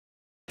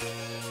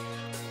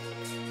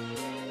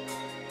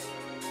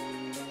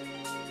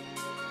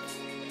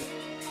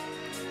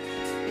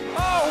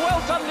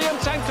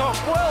Tancock,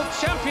 world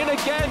champion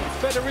again.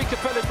 Federica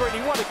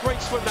Pellegrini, what a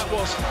great swim that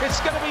was. It's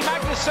going to be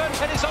Magnussen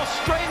and it's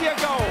Australia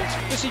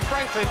gold. Missy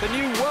Franklin, the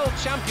new world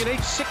champion,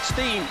 age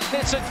 16.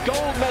 It's a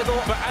gold medal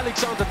for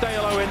Alexander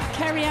Dale-Owen.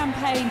 Keri-Anne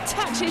Payne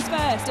touches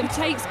first and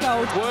takes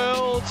gold.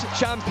 World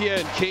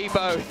champion,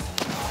 Kibo.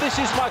 This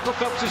is Michael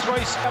Phelps'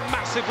 race, a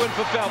massive win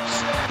for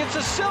Phelps. It's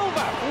a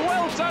silver.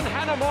 Well done,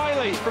 Hannah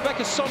Miley.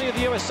 Rebecca Soni of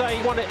the USA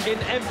won it in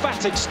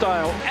emphatic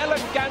style.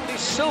 Gandy,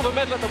 silver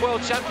medal at the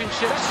World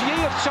Championship. That's Yi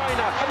of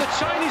China, and the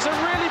Chinese are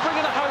really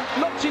bringing it home.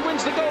 Lockte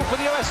wins the gold for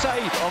the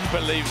USA.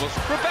 Unbelievable.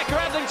 Rebecca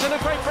Adlington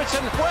of Great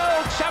Britain,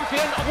 world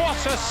champion.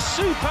 What a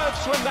superb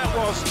swim that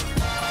was.